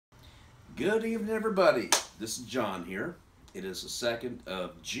Good evening, everybody. This is John here. It is the 2nd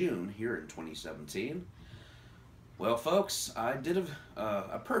of June here in 2017. Well, folks, I did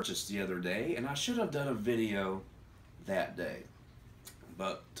a purchase the other day, and I should have done a video that day.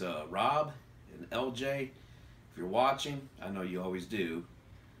 But Rob and LJ, if you're watching, I know you always do.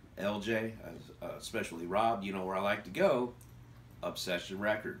 LJ, especially Rob, you know where I like to go, Obsession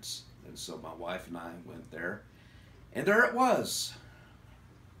Records. And so my wife and I went there, and there it was.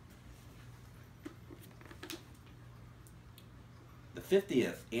 The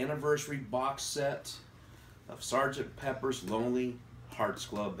 50th anniversary box set of Sgt Pepper's Lonely Hearts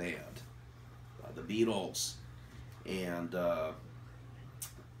Club Band by the Beatles. And I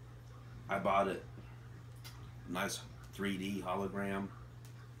bought it. Nice 3D hologram.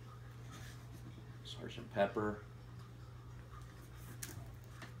 Sgt Pepper.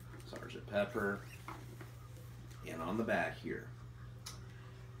 Sgt Pepper. And on the back here.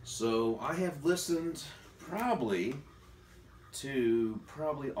 So I have listened probably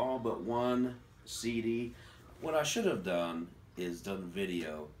all but one CD. What I should have done is done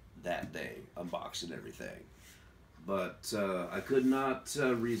video that day, unboxing everything. But I could not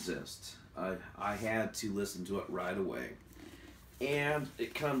resist. I had to listen to it right away. And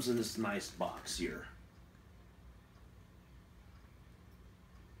it comes in this nice box here.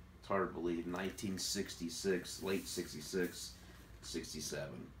 It's hard to believe, 1966, late 66, 67.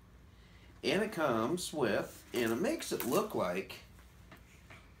 And it comes with, and it makes it look like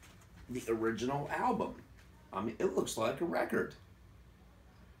the original album. I mean, it looks like a record.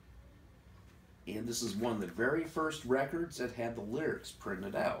 And this is one of the very first records that had the lyrics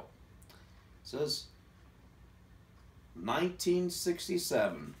printed out. It says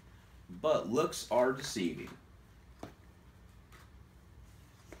 1967, but looks are deceiving.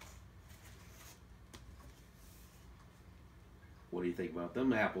 What do you think about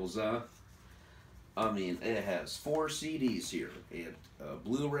them apples, I mean, it has 4 CDs here, and a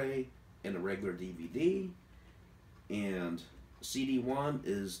Blu-ray and a regular DVD, and CD1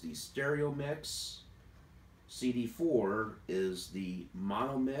 is the stereo mix, CD4 is the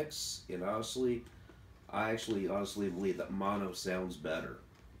mono mix, and I actually honestly believe that mono sounds better.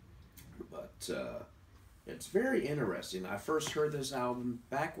 But it's very interesting. I first heard this album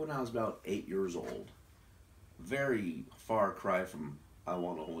back when I was about 8 years old. Very far cry from I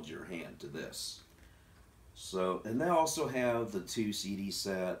Want to Hold Your Hand to this. So, and they also have the 2 CD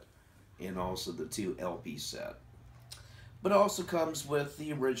set and also the 2 LP set. But it also comes with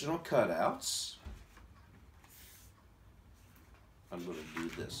the original cutouts. I'm going to do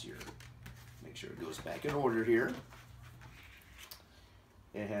this here. Make sure it goes back in order here.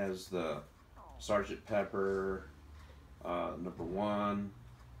 It has the Sgt Pepper, number 1.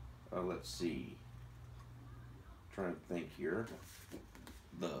 Let's see. Trying to think here.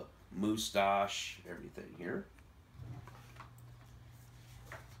 The moustache, everything here.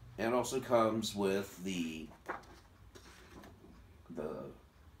 And it also comes with the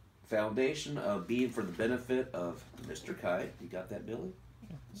foundation of being for the benefit of Mr. Kite. You got that, Billy?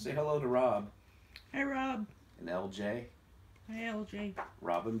 Say hello to Rob. Hi, Rob. And LJ. Hi, LJ.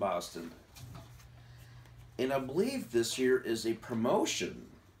 Rob in Boston. And I believe this here is a promotion.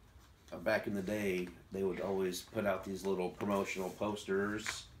 Back in the day, they would always put out these little promotional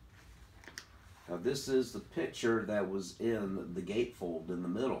posters. Now this is the picture that was in the gatefold in the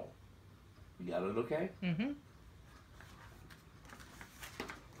middle. You got it okay? Mm-hmm.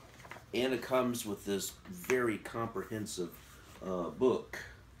 And it comes with this very comprehensive book.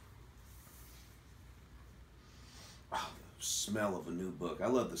 Oh, the smell of a new book. I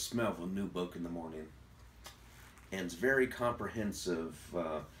love the smell of a new book in the morning. And it's very comprehensive.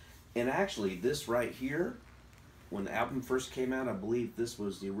 And actually, this right here, when the album first came out, I believe this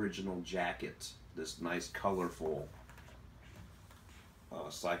was the original jacket. This nice, colorful,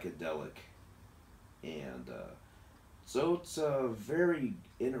 psychedelic. And so it's a very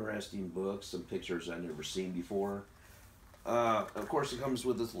interesting book. Some pictures I've never seen before. Of course, it comes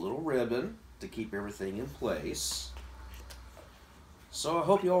with this little ribbon to keep everything in place. So I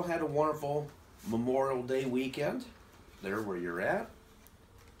hope you all had a wonderful Memorial Day weekend there where you're at.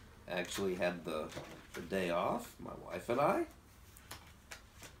 Actually had the day off, my wife and I.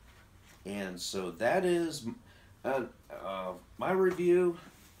 And so that is my review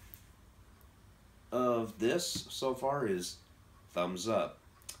of this so far is thumbs up.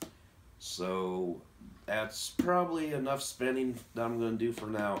 So that's probably enough spending that I'm going to do for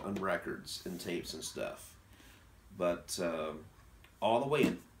now on records and tapes and stuff. But all the way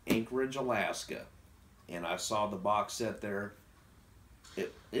in Anchorage, Alaska, and I saw the box set there.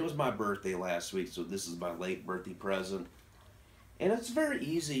 It was my birthday last week, so this is my late birthday present. And it's very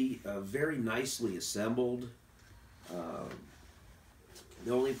easy, very nicely assembled. Uh,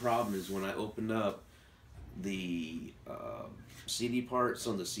 the only problem is when I opened up the CD parts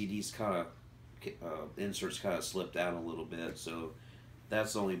on the CDs, kind of inserts kind of slipped out a little bit, so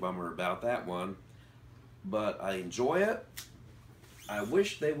that's the only bummer about that one. But I enjoy it. I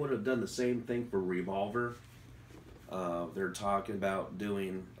wish they would have done the same thing for Revolver. They're talking about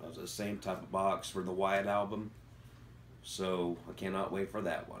doing the same type of box for the Wyatt album, so I cannot wait for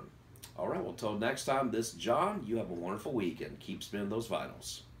that one. All right, well, till next time, this is John. You have a wonderful weekend. Keep spinning those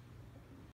vinyls.